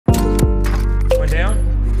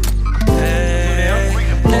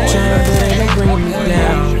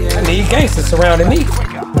gangsters surrounding me.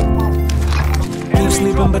 You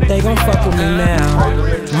sleeping, but they gon' fuck with me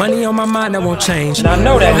now. Money on my mind, that won't change. And I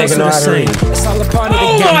know that nigga know how to read. It's all a part of the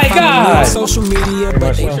game. Oh my God! Social media,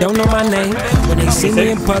 but they don't know my name. When they see me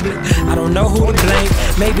in public, I don't know who to blame.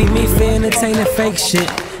 Maybe me for entertaining fake shit.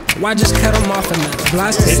 Why just cut them off and not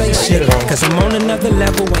obliged to say shit? Cause I'm on another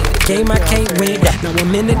level, ain't a game I can't win. Now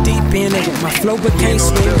I'm in the deep end, and my flow but can't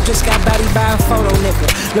swim. Just got body by a photo,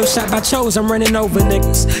 nigga. Little shot by chose, I'm running over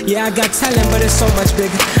niggas. Yeah, I got talent, but it's so much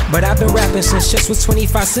bigger. But I've been rapping since shit was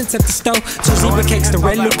 25 cents at the store. 2 zebra cakes, the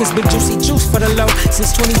red Lucas, big juicy juice for the low.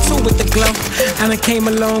 Since 22 with the glow, I done came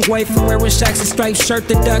a long way from wearing shacks and striped shirt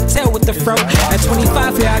to ducktail with the fro. At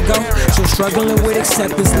 25, here I go. So struggling with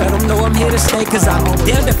acceptance, let them know I'm here to stay. Cause I'll be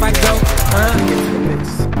damned if I go.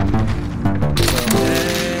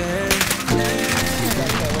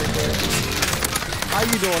 How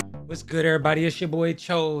you doing? What's good, everybody? It's your boy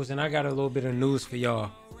Chose, and I got a little bit of news for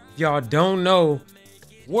y'all. If y'all don't know,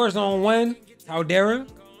 Warzone 1, Caldera,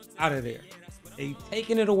 out of there. They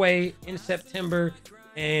taking it away in September,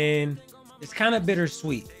 and it's kind of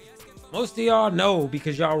bittersweet. Most of y'all know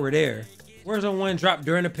because y'all were there. Warzone 1 dropped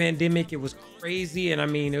during the pandemic. It was crazy, and I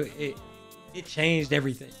mean, it changed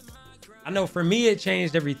everything. I know for me, it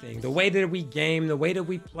changed everything. The way that we game, the way that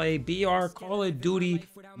we play, BR, Call of Duty,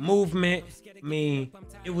 movement. I mean,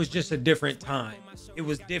 it was just a different time. It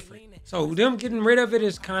was different. So them getting rid of it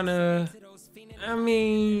is kind of, I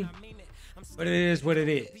mean, but it is what it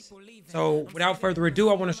is. So without further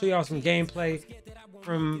ado, I want to show y'all some gameplay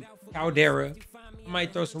from Caldera. I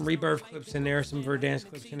might throw some Rebirth clips in there, some Verdansk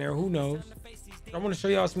clips in there, who knows. I want to show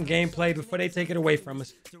y'all some gameplay before they take it away from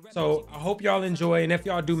us. So I hope y'all enjoy, and if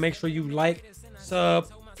y'all do, make sure you like,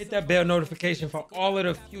 sub, hit that bell notification for all of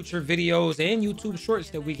the future videos and YouTube shorts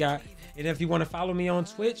that we got. And if you want to follow me on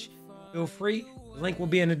Twitch, feel free. The link will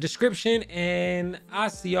be in the description, and I'll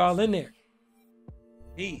see y'all in there.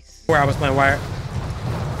 Peace. Where I was playing Wire.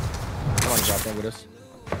 Come on, drop in with us.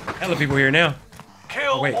 Hella people here now.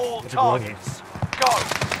 Kill all targets. Go.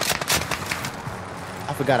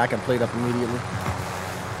 I forgot I can plate up immediately.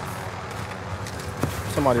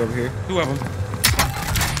 Somebody over here. 2 of them.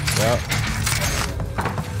 Yep.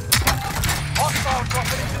 Hostile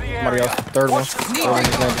dropping into the Somebody area. else. Third one. Third one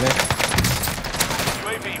just landed in.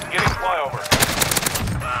 UAV getting flyover.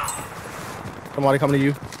 Somebody coming to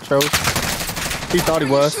you. Chose. He thought he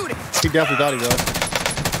was. He definitely thought he was.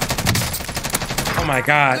 Oh my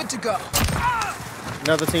God. Good to go.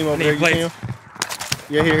 Another team over there. You see him?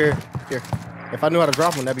 Yeah, here. If I knew how to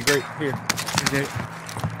drop one, that'd be great. Here. Okay.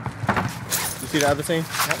 You see the other team?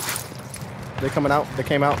 Yep. They coming out. They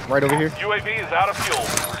came out right over here. UAV is out of fuel.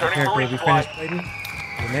 Turning for We resupply. finished plating.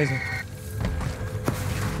 Amazing.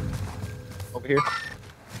 Over here.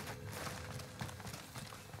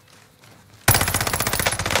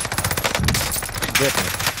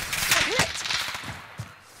 Different.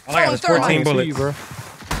 All I got is 14 bullets. You, bro.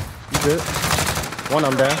 You good? One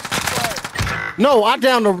of them down. No, I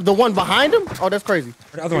downed the one behind him. Oh, that's crazy.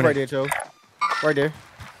 The other one right there, Joe. Right there.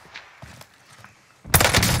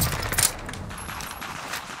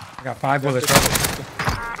 I got 5 bullets. I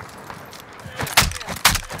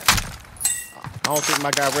don't think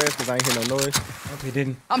my guy rest because I ain't hear no noise. Hope he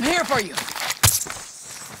didn't. I'm here for you.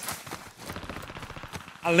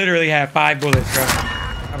 I literally had 5 bullets, bro.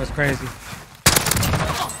 That was crazy.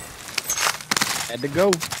 Had to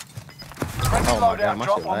go. Friendly Oh my God, loadout my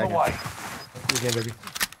drop shit on the lagging. way. Again, baby.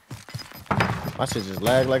 My shit just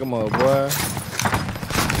lagged like a mug, boy. You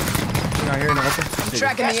out here in the open?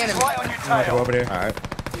 Tracking the Gas is enemy. right on your I'm about to go tail. over there. All right.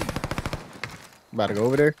 About to go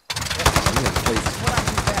over there.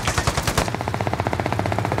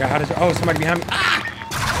 How did you, oh, somebody behind me. Ah!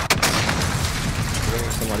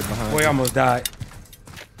 Somebody behind. Boy, I almost died.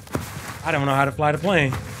 I don't know how to fly the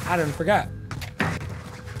plane. I done forgot.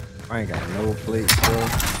 I ain't got no plates, bro.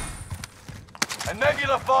 A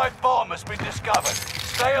Nebula 5 bomb has been discovered.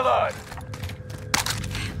 Stay alert.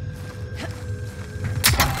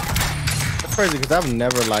 It's crazy because I've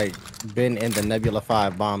never like been in the Nebula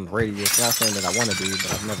 5 bomb radius. Not saying that I want to be,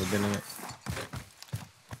 but I've never been in it.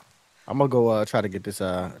 I'm gonna go try to get this.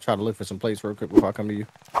 Try to look for some plates real quick before I come to you.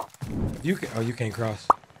 You can. Oh, you can't cross.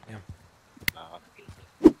 Yeah.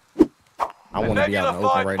 I want to be out in the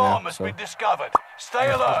open right now. Has So been discovered.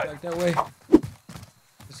 Stay alert. Back that way.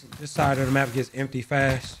 This side of the map gets empty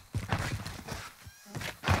fast.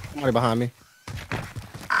 somebody behind me.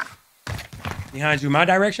 Behind you, my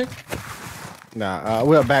direction? Nah,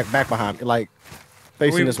 well, back behind me, like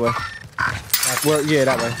facing this way. Where, yeah,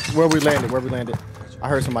 that way. Where we landed. I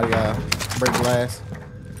heard somebody break glass,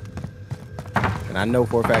 and I know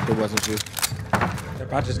for a fact it wasn't you.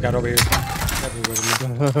 Yep, I just got over here. Definitely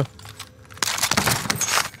wasn't me.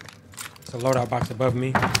 It's a loadout box above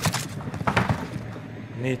me.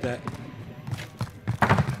 Need that.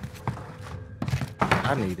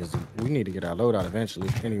 We need to get our loadout eventually.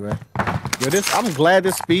 Anyway, yo, I'm glad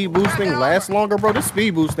this speed boost thing lasts longer, bro. This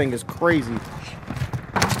speed boost thing is crazy.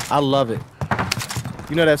 I love it.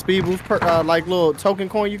 You know that speed boost like little token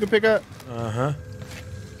coin you can pick up? Uh-huh.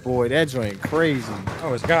 Boy, that joint crazy.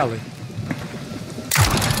 Oh, it's godly.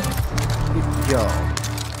 Yo.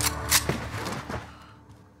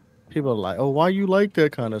 People are like, oh, why you like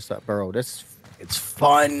that kind of stuff, bro? It's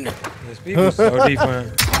fun. This speed boost is so deep,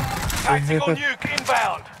 man. Tactical nuke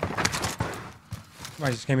inbound.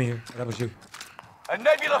 Somebody just came in here. That was you. A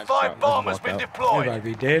Nebula 5 bomb has been deployed.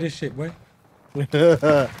 Everybody be dead as shit, boy.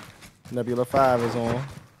 Nebula 5 is on.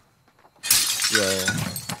 Yeah.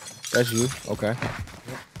 That's you. Okay.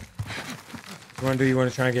 You want to do? You want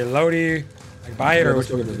to try and get loaded? Like buy it or let's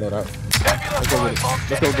what go you get want this to do? load out.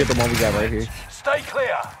 Let's go get the one we got right here. Stay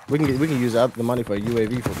clear. We can use up the money for a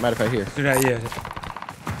UAV. Matter of fact, here. Do that, yeah.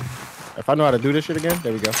 If I know how to do this shit again,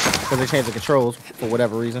 there we go. Because they changed the controls for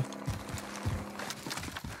whatever reason.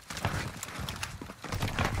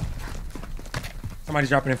 Somebody's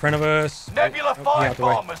dropping in front of us. Nebula 5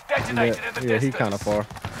 bomb was detonated in the distance. He's kind of far.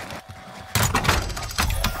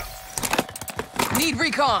 Need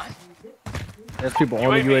recon. There's people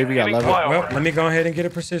on the UAV. I love it. Well, let me go ahead and get a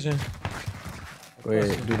precision. Go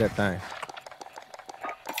ahead, do that thing.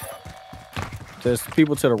 There's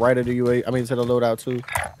people to the right of the UAV. I mean, to the loadout too.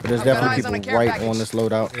 But there's definitely people right on this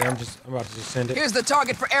loadout. Yeah, I'm about to just send it. Here's the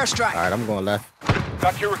target for airstrike. All right, I'm going left.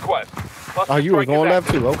 Got your request. Oh, you were going left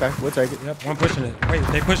too. Okay, we'll take it. Yep, I'm pushing it. Wait,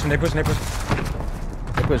 they pushing. They pushing us?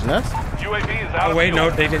 UAV is out. Oh wait, no,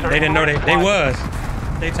 they didn't know they was.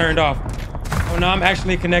 They turned off. Oh no, I'm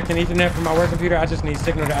actually connecting Ethernet from my work computer. I just need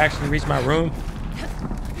signal to actually reach my room.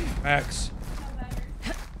 Facts.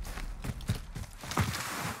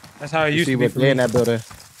 That's how it used to be for me. In that building.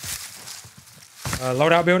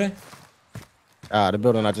 Loadout building? The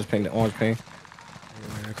building I just pinged, the orange ping.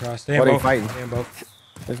 Yeah, across. What are they fighting? They in both.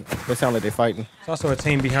 They sound like they're fighting. There's also a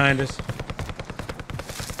team behind us.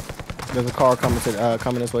 There's a car coming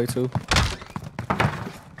this way too.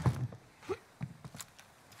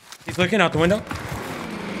 He's looking out the window.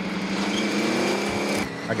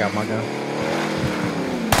 I got my gun.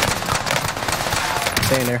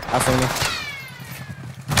 Stay in there. I seen him.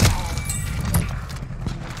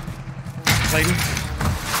 Clayton.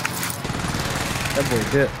 That boy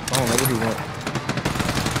did. I don't know what he want.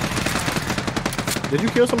 Did you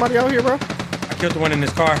kill somebody out here, bro? I killed the one in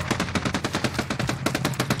this car.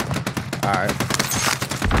 All right.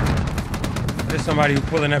 There's somebody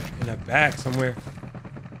pulling up in the back somewhere.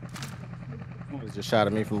 He just shot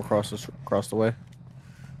at me from across the way.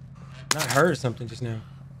 I heard something just now.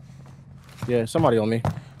 Yeah, somebody on me.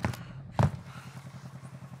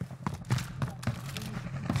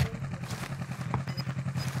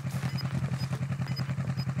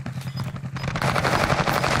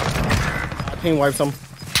 Team wipes them.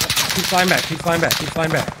 Keep flying back. Keep flying back. Keep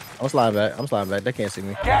flying back. I'm sliding back. I'm sliding back. They can't see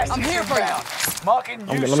me. I'm here for you. Marking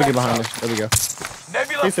Let me get behind this. There we go.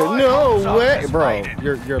 Nebula He said, 5 "No bomb way, zone bro. is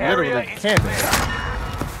You're literally Area is camping." clear.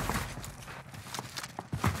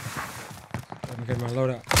 Let me get my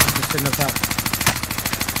loadout. Just sitting up top.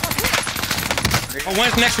 Oh,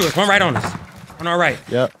 one's next to us. One right on us. On our right.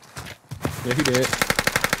 Yep. Yeah, he did.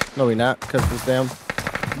 No, he not. Cause this damn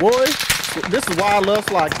boy. This is why I love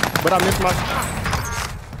slide. But I missed my.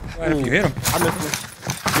 What if you hit him? I missed him.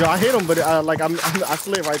 Yo, I hit him, but I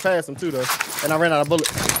slid right past him too, though, and I ran out of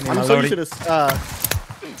bullets. I'm so used to this.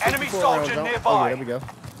 Enemy soldier Oh, nearby. yeah, there we go.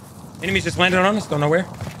 Enemies just landed on us. Don't know where.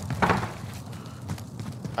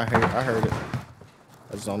 I heard it.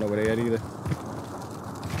 I just don't know where they at either.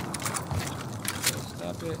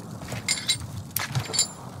 Stop it.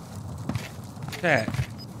 Chat.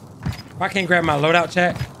 If I can't grab my loadout,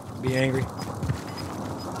 chat, I'll be angry.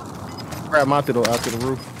 Grab mine out to the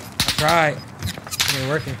roof. I tried. It ain't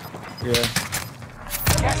working. Yeah.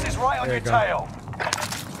 Gas is right on There your you go. tail.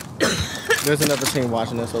 There's another team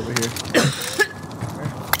watching us over here.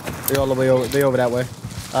 They all the way over. They over that way.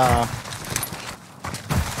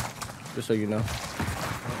 Just so you know.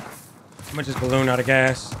 I'm gonna just balloon out of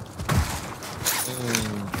gas.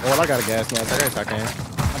 Well, I got a gas mask. I guess I can.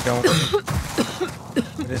 I don't.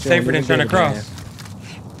 But it's safer than trying to cross.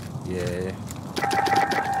 Yeah.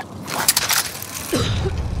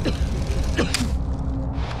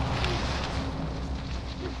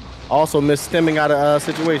 Also miss stemming out of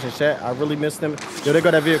situations, chat. I really miss them. Yo, there go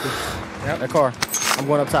that vehicle. Yep. That car. I'm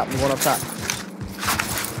going up top.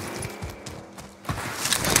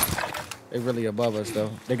 They really above us though.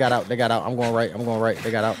 They got out. I'm going right.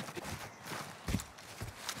 They got out.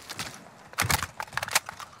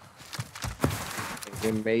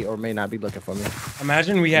 They may or may not be looking for me.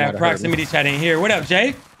 Imagine we Might have have heard proximity chat in here. What up,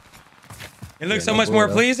 Jay? It looks so no much more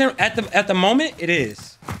blood, pleasing at the moment. It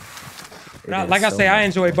is. But It like is I so say, I much.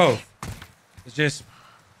 enjoy both. It's just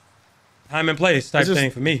time and place type It's just-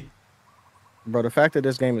 thing for me. Bro, the fact that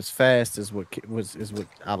this game is fast is what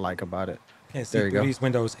I like about it. Can't see There you through go. these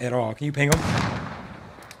windows at all. Can you ping them? Ooh,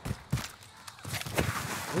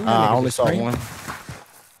 that I nigga only just saw screamed. one.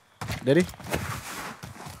 Did he?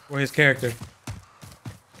 Or his character.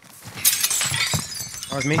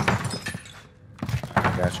 That was me.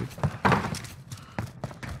 I got you.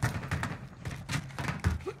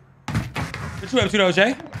 What you up to though,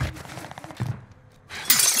 Jay?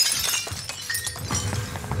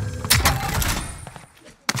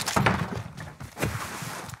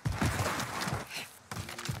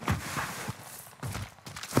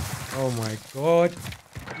 Oh my god.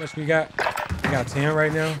 How much we got? We got 10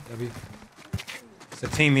 right now. It's a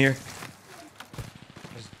team here.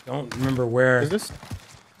 Just don't remember where. Is this?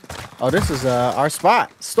 Oh, this is our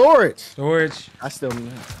spot. Storage. Storage I still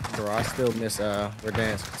miss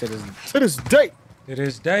Verdansk to this day. to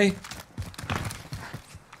this day.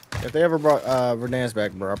 If they ever brought Verdansk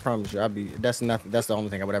back, bro, I promise you, that's the only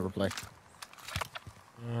thing I would ever play.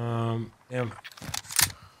 Damn.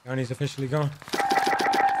 Johnny's officially gone.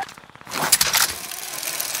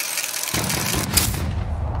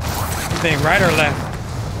 You think right or left?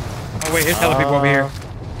 Oh wait, it's hella people over here.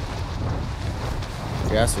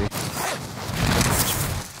 Yeah, I see.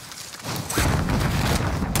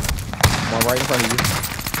 One right in front of you.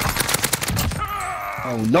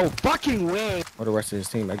 Oh, no fucking way. Or the rest of his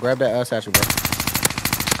team. Like, grab that satchel, bro.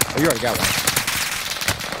 Oh, you already got one.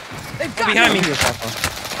 They've got Behind me.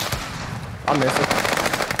 I missed it.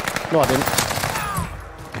 No, I didn't.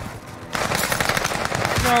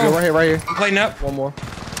 No. Yo, right here. I'm plating up. One more.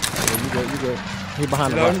 Yeah, you good. He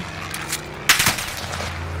behind the Reloading. block.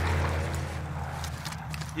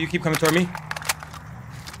 You keep coming toward me.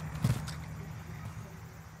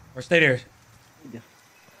 Or stay there.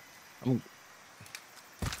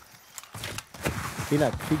 He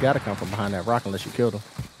gotta come from behind that rock unless you killed him.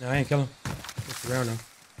 No, I ain't kill him. Just around him.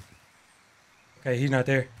 Okay, he's not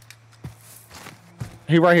there.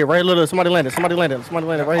 He right here, right little. Somebody landed right here.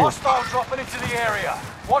 Hostile dropping into the area.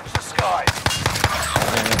 Watch the skies.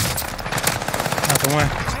 Not the one.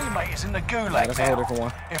 Teammate is in the gulag That's a whole now. different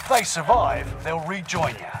one. If they survive, they'll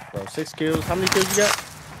rejoin you. Bro, 6 kills. How many kills you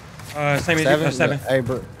got? Same as you. 7. Hey,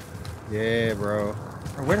 bro. Yeah, bro.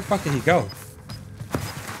 Bro, where the fuck did he go?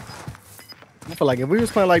 I feel like if we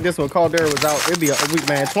was playing like this when Caldera was out, it'd be a week,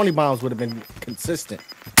 man. 20 bombs would have been consistent.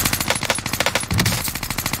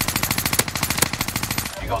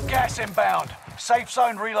 You got gas inbound. Safe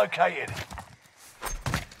zone relocated.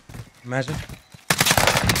 Imagine.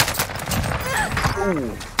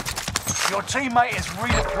 Ooh. Your teammate is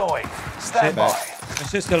redeploying. Stand by. That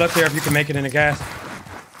shit's still up there if you can make it in the gas.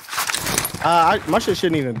 My shit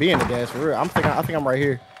shouldn't even be in the gas for real. I think I'm right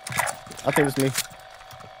here. I think it's me.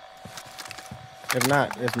 If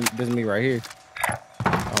not, this is me right here.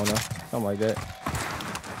 I don't know. Something like that.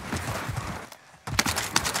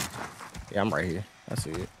 Yeah, I'm right here. I see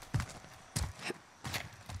it.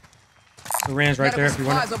 Syringe right there if you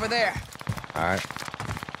want supplies it. over there. All right.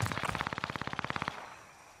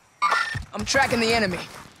 I'm tracking the enemy.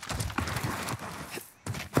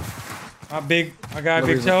 I got No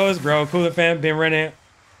big reason. toes, bro. Cooler fam, been running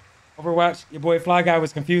Overwatch. Your boy Fly Guy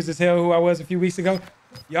was confused as hell who I was a few weeks ago.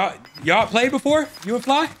 Y'all played before? You and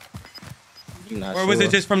Fly? Not Or was sure.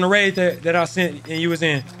 it just from the raid that I sent and you was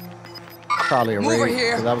in? Probably a Move over raid?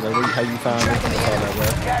 here. Because I was like, "Where- how you found me?" Tracking the That's all that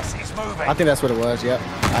was. Gas is moving. I think that's what it was. Yep. I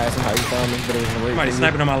asked him how you found me, but it was a raid. Somebody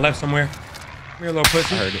sniping on my left somewhere. Come here, little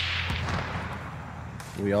pussy. I heard it.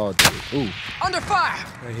 We all did. Ooh. Under fire.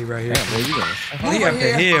 Right, he right here. Damn, where you going? Oh, he Move up over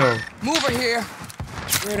the here. hill. Move over here.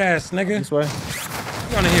 Weird ass nigga. This way.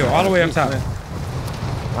 He on the hill, all the way up top. All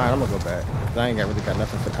right, I'm gonna go back. I ain't really got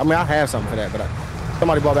nothing for that. I mean, I have something for that, but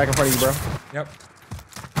somebody ball back in front of you, bro. Yep.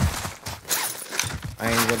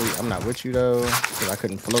 I'm not with you though, because I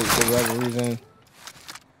couldn't float for whatever reason.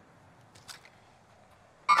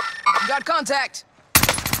 Got contact.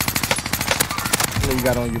 What you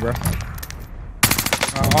got on you, bro?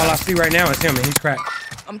 All I see right now is him, and he's cracked.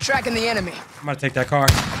 I'm tracking the enemy. I'm gonna take that car.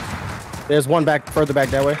 There's one further back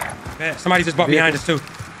that way. Man, somebody just bought behind us too.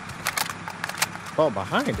 Oh,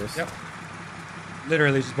 behind us. Yep.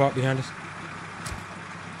 Literally just bought behind us.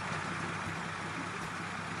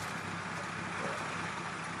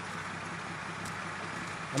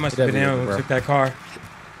 I must have been definitely him is, who bro. took that car.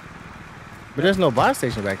 But there's no buy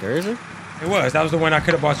station back there, is there? It was. That was the one I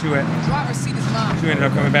could have bought you at. Driver's seat is mine. You ended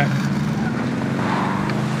up coming back.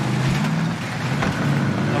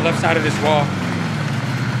 the left side of this wall.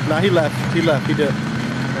 Nah, he left. He left. He did.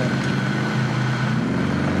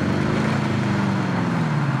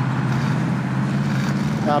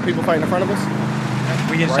 People fighting in front of us.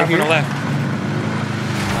 We getting Right shot here? from the left.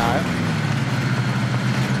 All right.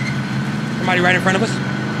 Somebody right in front of us.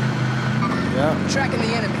 Yeah. Tracking the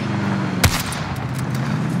enemy.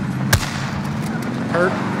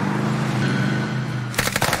 Hurt.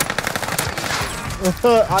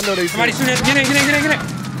 I know they. Somebody shooting at. Get in.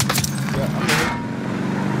 Yeah,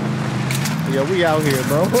 I'm in. Yeah, we out here,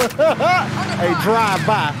 bro. Hey, drive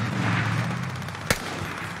by.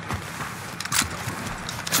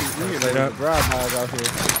 Right up. Drive bys out here.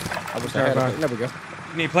 I wish I had Drive by. it. There we go.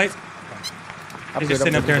 You need plates? I'm They're good, just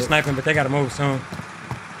sitting I'm up there and good. sniping, but they gotta move soon.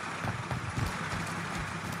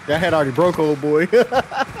 That head already broke, old boy.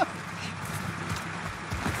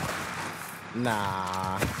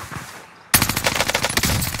 Nah.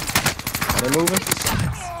 Are they moving?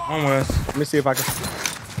 One was. Let me see if I can.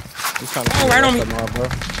 He's trying to right on me. Bro.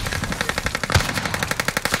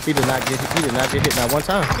 He did not get hit that one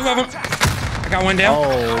time. 2 of them. I got one down.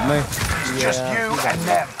 Oh man. Just Yeah, you he got and it.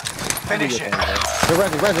 them. Finish it.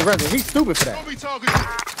 The resin. He's stupid for that. We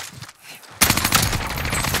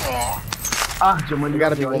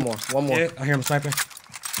gotta be one more. One more. Yeah, I hear him sniping.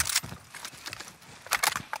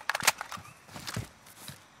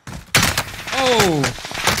 Oh,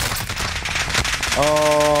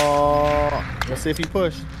 Oh, let's see if he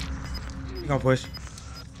push. he gonna push.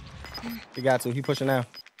 He got to. He pushing now.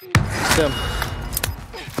 Still.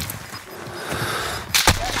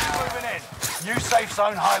 Moving in. New safe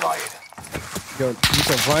zone highlighted. Yo, you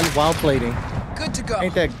can run while plating. Good to go.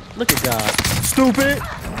 Ain't that? Look at God. Stupid.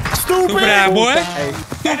 Stupid ass boy. Hey,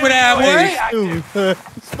 Stupid ass boy. stupid.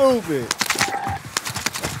 Stupid.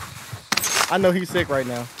 I know he's sick right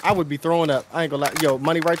now. I would be throwing up. I ain't gonna lie. Yo,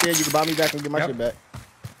 money right there. You can buy me back and get my Yep. shit back.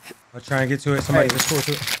 I'll try and get to it. Somebody Hey. just pull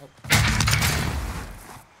to it.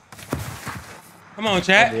 Come on,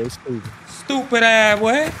 chat. Boy, stupid. Stupid ass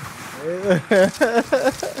boy.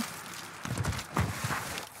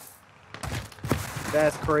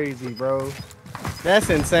 That's crazy, bro. That's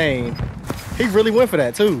insane. He really went for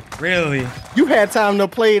that too. Really? You had time to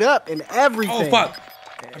play it up and everything. Oh fuck!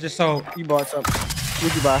 I just saw You bought something.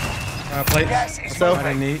 What'd you buy? plates. Gas is So? I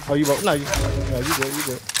didn't need. Oh, you bought? No, you good. You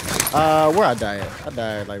good. Where I died at? I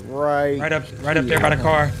died like right. Right up there by the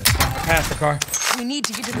car. Past the car. We need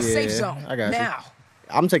to get to the Yeah, safe zone. I got you. now.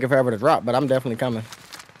 I'm taking forever to drop, but I'm definitely coming.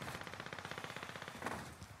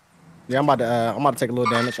 Yeah, I'm about to take a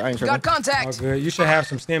little damage. I ain't sure. Got All contact. good. You should have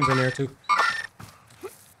some stems in there too.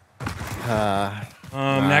 That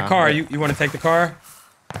Nah, car. but- You want to take the car?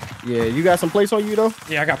 Yeah, you got some plates on you though,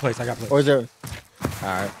 Yeah, I got plates. or is there? All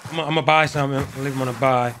right, I'm gonna buy some and leave them on a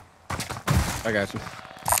buy. I got you.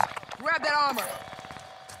 Grab that armor.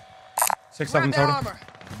 6 of them Grab that total.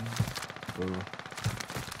 armor. Ooh.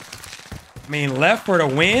 I mean, left for the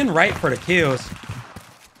win, right for the kills.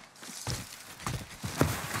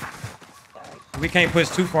 We can't push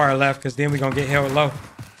too far left because then we're gonna get held low.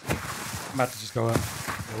 I'm about to just go up.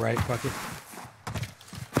 Go right, fuck it.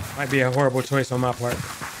 Might be a horrible choice on my part.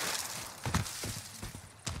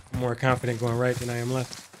 I'm more confident going right than I am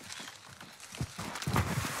left.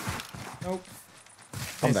 Nope.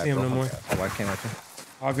 Can't see him no more. Oh, why can't I?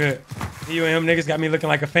 All good. You and him niggas got me looking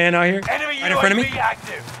like a fan out here. Enemy Right in front of me. UAV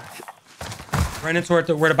active. Running toward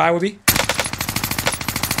where the buy would be.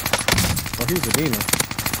 Oh, he's a demon.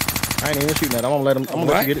 I ain't even shooting at him. I'm gonna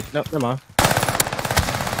let you get it. No, never mind.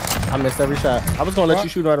 I missed every shot. I was gonna let What? you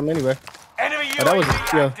shoot at him anyway. Enemy But that was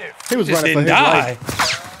UAV yeah. active. He was Just running for didn't his die.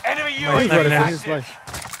 life. Enemy He was UAV running for Nice. his active. life.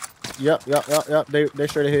 Yep. They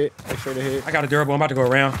straight ahead. They straight ahead. I got a durable. I'm about to go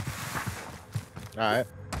around. All right.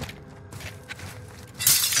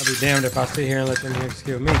 I'll be damned if I sit here and let them niggas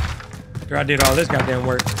kill me. After I did all this goddamn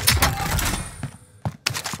work.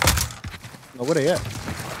 No, where they at?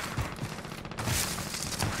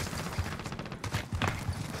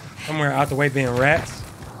 Somewhere out the way being rats.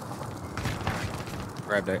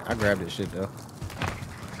 Grab that. I grabbed that shit though.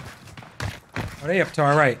 Oh, they up to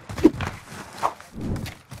our right.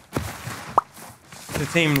 The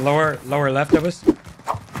team lower left of us. And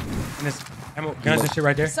this ammo, guns and shit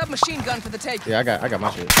right there. Submachine gun for the take. Yeah, I got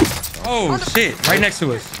my shit. Oh shit! Right next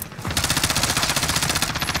to us.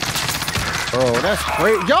 Bro, that's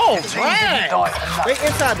great. Yo, Team didn't Brad! die for They nothing.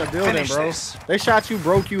 inside the building, Finish bro. this. They shot you,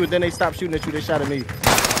 broke you, and then they stopped shooting at you. They shot at me.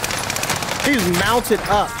 He's mounted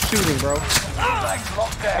up shooting, bro. Legs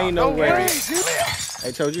locked down. Ain't no way. Area is clear.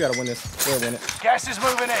 Hey, Chose, you gotta win this. We'll win it. Gas is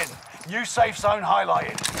moving in. New safe zone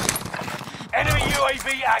highlighted. Enemy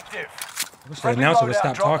UAV active. I wish the Friendly announcer would loadout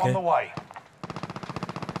stop drop on talking. the way.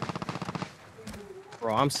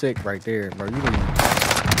 Bro, I'm sick right there, bro. You can...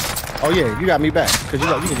 Oh yeah, you got me back. Cause you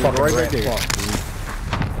can fuck right there.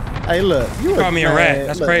 Hey, look, You called me a rat.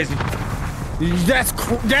 That's crazy.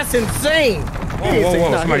 That's insane.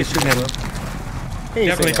 Whoa. Somebody shooting at me.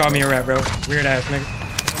 Definitely called me a rat, bro. Weird ass nigga.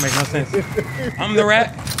 That makes no sense. I'm the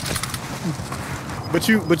rat. But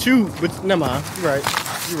never mind.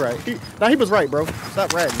 You're right. He was right, bro.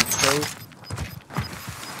 Stop ratting, bro.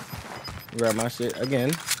 Grab my shit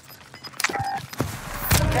again.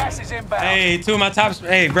 Gas is inbound. Hey, two of my tops.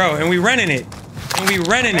 Hey, bro, and we running it. Enemy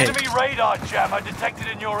radar jammer detected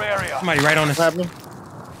in your area. Somebody right on us. What's happening?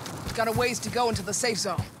 Got a ways to go into the safe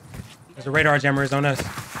zone. There's a radar jammer is on us.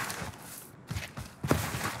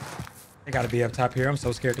 They gotta be up top here. I'm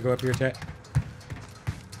so scared to go up here, chat.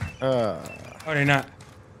 Oh, they're not.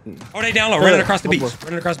 Oh, they down low, running across the beach.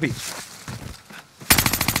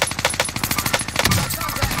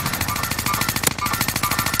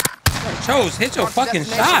 Chose, hit your fucking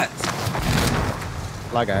shots.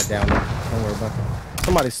 I got down there. Don't worry about that.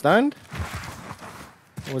 Somebody stunned?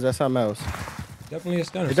 Or was that something else? Definitely a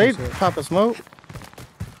stunner. Did they pop a smoke?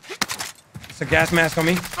 It's a gas mask on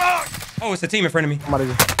me. Oh, it's a team in front of me. Somebody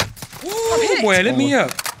just... Ooh, boy, let me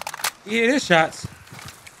up. Yeah, there's shots.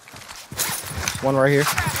 One right here.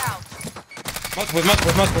 Multiple.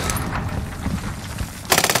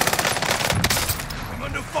 I'm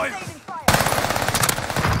under fire.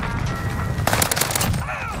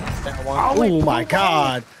 Oh my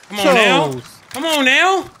God. Come on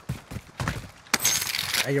now.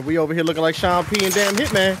 Hey, we over here looking like Sean P and damn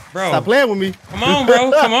Hitman. Bro. Stop playing with me. Come on, bro.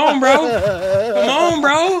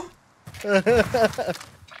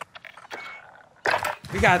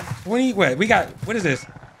 We got 20. What is this?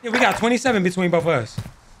 Yeah, we got 27 between both of us.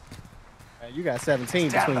 Hey, you got 17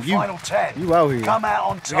 Down between to you. final 10. You out here. Come out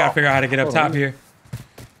on top. We gotta figure out how to get up top here.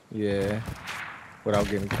 Yeah. Without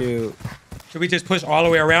getting killed. Should we just push all the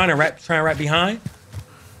way around and try and wrap behind?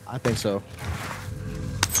 I think so.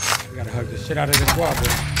 We gotta hug the shit out of this wall, boy.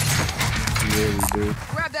 Yeah, we do.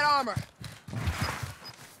 Grab that armor.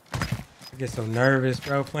 I get so nervous,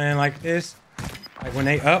 bro, playing like this. Like when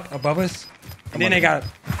they up above us. And then they got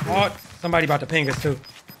somebody about to ping us too.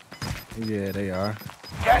 Yeah, they are.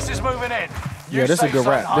 Gas is moving in. Yeah, this is a good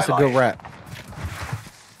rap. This is a good rap.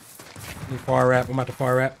 We far wrap. I'm about to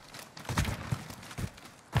far wrap.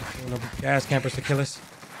 No gas campers to kill us.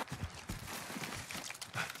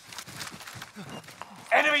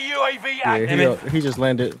 Enemy UAV active. Yeah, he just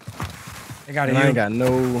landed. They got it. I ain't got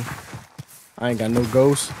no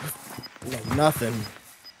ghost. No nothing.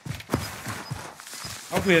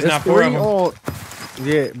 Hopefully it's not four of them.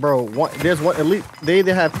 Yeah, bro. There's one elite. They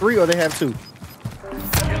either have 3 or they have 2.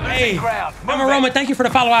 Hey, I'm Aroma. Thank you for the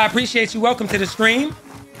follow. I appreciate you. Welcome to the stream.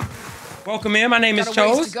 Welcome in. My name is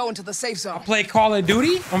Chose. To go into the safe zone. I play Call of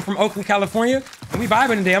Duty. I'm from Oakland, California. And we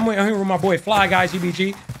vibing today. I'm here with my boy Fly Guys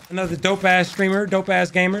UBG. Another dope ass streamer, dope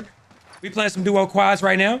ass gamer. We playing some duo quads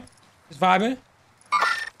right now. Just vibing.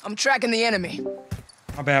 I'm tracking the enemy.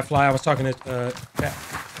 My bad, Fly. I was talking to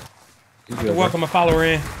welcome a follower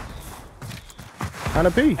in.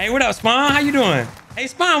 Kinda P. Hey, what up, Spawn? How you doing? Hey,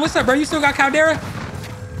 Spawn, what's up, bro? You still got Caldera?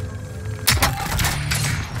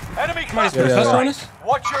 Enemy Somebody's put a cluster on us.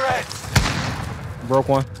 Watch your heads. Broke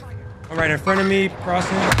one. I'm right in front of me,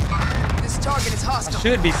 crossing. This target is hostile. I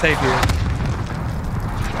should be safe here.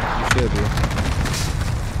 You should be.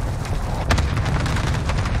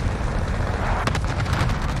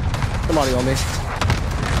 Somebody on me.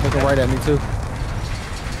 Looking right at me too.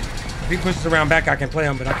 If he pushes around back, I can play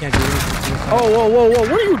him, but I can't do anything. Oh, whoa. What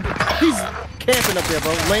are you? He's camping up there,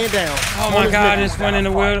 bro. Laying down. Oh my God, this one in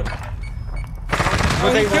the wood.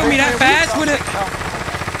 Oh, he killed me that fast with it.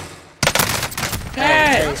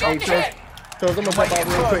 Hey, so I'm gonna pop out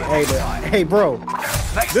real quick. Hey, bro.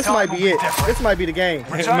 This might be it. This might be the game.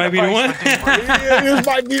 It might be the one. Yeah, this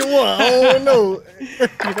might be the one. I don't know.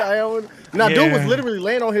 Now, dude was literally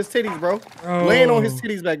laying on his titties, bro. Laying on his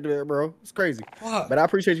titties back there, bro. It's crazy. What? But I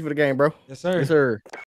appreciate you for the game, bro. Yes, sir. Yes, sir.